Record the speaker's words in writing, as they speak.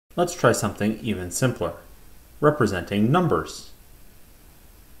Let's try something even simpler, representing numbers.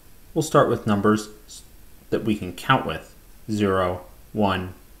 We'll start with numbers that we can count with, 0,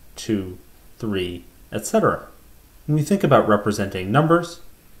 1, 2, 3, etc. When we think about representing numbers,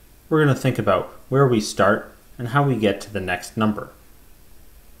 we're going to think about where we start and how we get to the next number.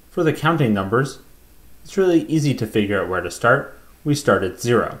 For the counting numbers, it's really easy to figure out where to start. We start at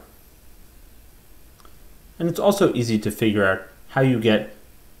 0. And it's also easy to figure out how you get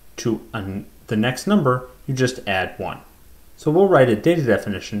to the next number. You just add 1. So we'll write a data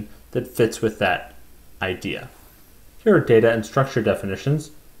definition that fits with that idea. Here are data and structure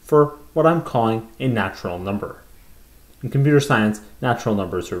definitions for what I'm calling a natural number. In computer science, natural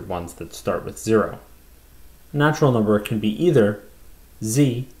numbers are ones that start with 0. A natural number can be either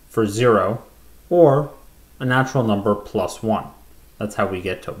z for 0 or a natural number plus 1. That's how we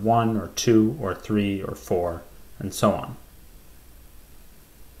get to 1 or 2 or 3 or 4 and so on.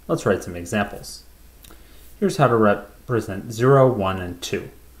 Let's write some examples. Here's how to represent 0, 1, and 2.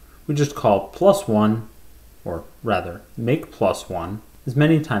 We just call plus 1, or rather make plus 1, as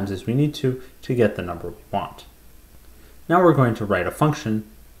many times as we need to get the number we want. Now we're going to write a function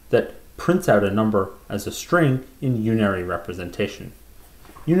that prints out a number as a string in unary representation.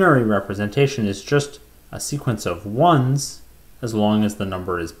 Unary representation is just a sequence of 1s as long as the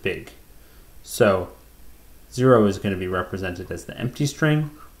number is big. So 0 is going to be represented as the empty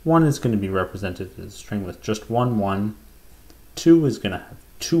string, 1 is going to be represented as a string with just 1 1, 2 is going to have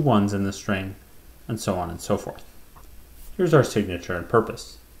 2 1s in the string, and so on and so forth. Here's our signature and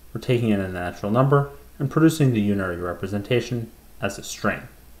purpose. We're taking in a natural number and producing the unary representation as a string.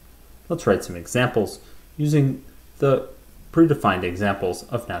 Let's write some examples using the predefined examples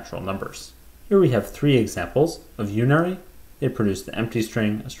of natural numbers. Here we have 3 examples of unary. They produce the empty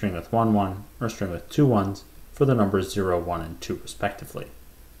string, a string with 1 1, or a string with 2 1s for the numbers 0, 1, and 2 respectively.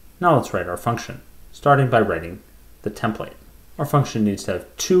 Now let's write our function, starting by writing the template. Our function needs to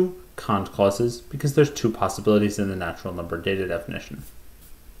have 2 cond clauses because there's 2 possibilities in the natural number data definition.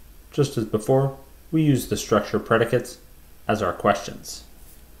 Just as before, we use the structure predicates as our questions.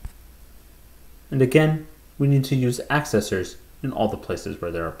 And again, we need to use accessors in all the places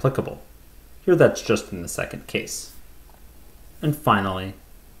where they're applicable. Here that's just in the second case. And finally,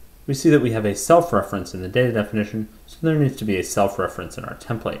 we see that we have a self-reference in the data definition, so there needs to be a self-reference in our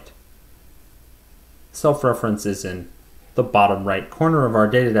template. Self-reference is in the bottom right corner of our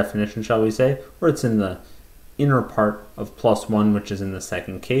data definition, shall we say, or it's in the inner part of plus 1, which is in the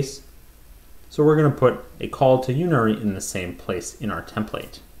second case. So we're going to put a call to unary in the same place in our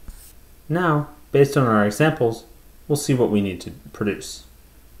template. Now, based on our examples, we'll see what we need to produce.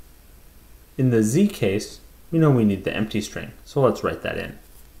 In the z case, we know we need the empty string, so let's write that in.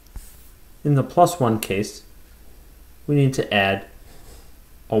 In the plus 1 case, we need to add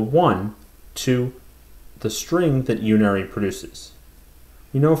a 1 to the string that unary produces.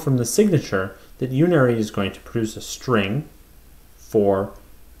 We know from the signature that unary is going to produce a string for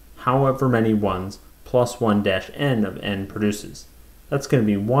however many 1s plus 1-n of n produces. That's going to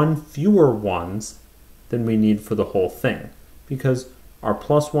be 1 fewer 1s than we need for the whole thing, because our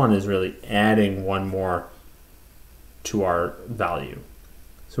plus 1 is really adding 1 more to our value.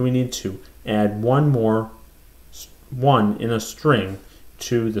 So we need to add 1 more 1 in a string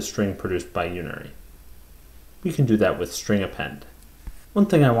to the string produced by unary. We can do that with string append. One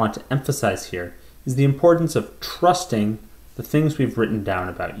thing I want to emphasize here is the importance of trusting the things we've written down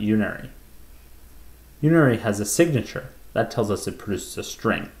about unary. Unary has a signature. That tells us it produces a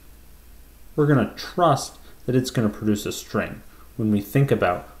string. We're going to trust that it's going to produce a string when we think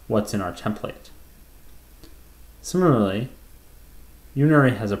about what's in our template. Similarly,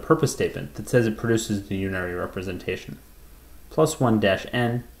 unary has a purpose statement that says it produces the unary representation. Plus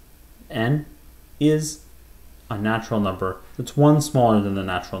 1-n, n is a natural number that's 1 smaller than the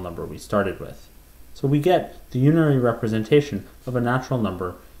natural number we started with. So we get the unary representation of a natural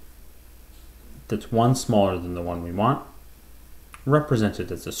number that's 1 smaller than the one we want,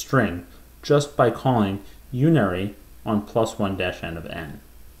 represented as a string just by calling unary on plus 1-n of n.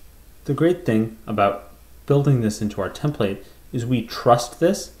 The great thing about building this into our template is we trust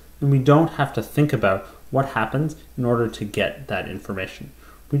this and we don't have to think about what happens in order to get that information.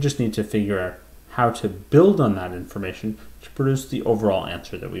 We just need to figure out how to build on that information to produce the overall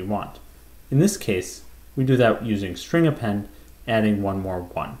answer that we want. In this case, we do that using string append, adding 1 more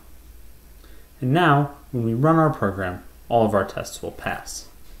 1. And now, when we run our program, all of our tests will pass.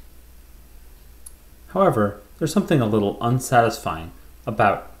 However, there's something a little unsatisfying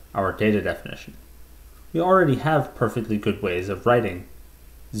about our data definition. We already have perfectly good ways of writing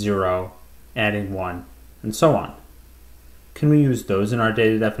 0, adding 1, and so on. Can we use those in our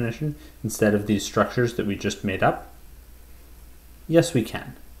data definition instead of these structures that we just made up? Yes, we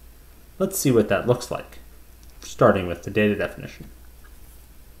can. Let's see what that looks like, starting with the data definition.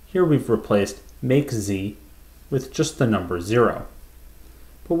 Here we've replaced make z with just the number 0.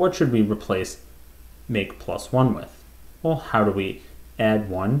 But what should we replace make plus 1 with? Well, how do we add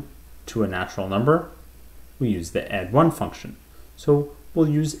 1 to a natural number? We use the add 1 function. So we'll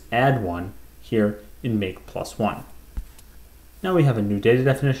use add 1 here in make plus 1. Now we have a new data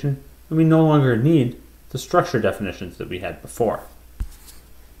definition, and we no longer need the structure definitions that we had before.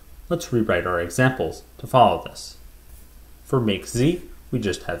 Let's rewrite our examples to follow this. For make z, we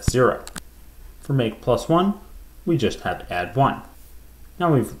just have 0. For make plus 1, we just have add 1.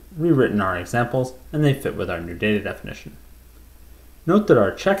 Now we've rewritten our examples, and they fit with our new data definition. Note that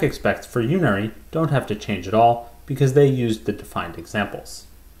our check expects for unary don't have to change at all because they used the defined examples.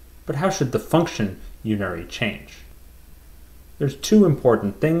 But how should the function unary change? There's two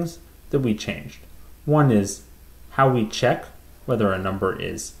important things that we changed. One is how we check whether a number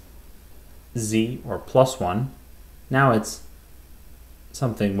is z or plus 1. Now it's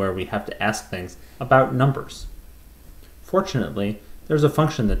something where we have to ask things about numbers. Fortunately, there's a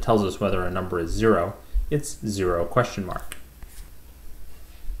function that tells us whether a number is 0. It's 0 question mark.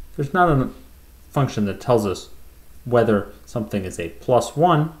 There's not a function that tells us whether something is a plus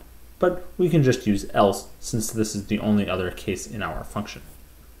 1, but we can just use else since this is the only other case in our function.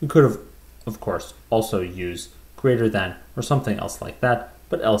 We could have, of course, also used greater than or something else like that,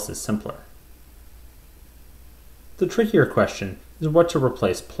 but else is simpler. The trickier question is what to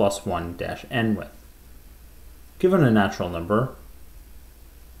replace plus 1-n with. Given a natural number,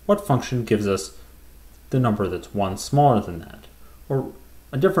 what function gives us the number that's 1 smaller than that? Or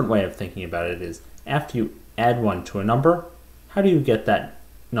a different way of thinking about it is, after you add 1 to a number, how do you get that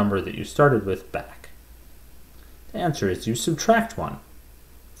number that you started with back? The answer is you subtract 1.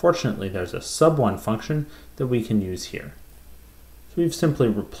 Fortunately, there's a sub1 function that we can use here. So we've simply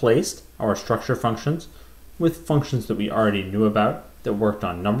replaced our structure functions with functions that we already knew about that worked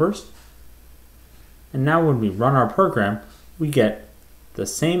on numbers. And now when we run our program, we get the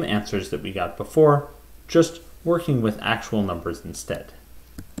same answers that we got before, just working with actual numbers instead.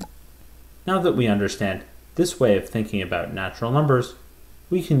 Now that we understand this way of thinking about natural numbers,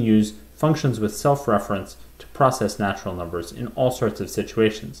 we can use functions with self-reference to process natural numbers in all sorts of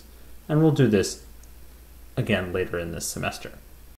situations, and we'll do this again later in this semester.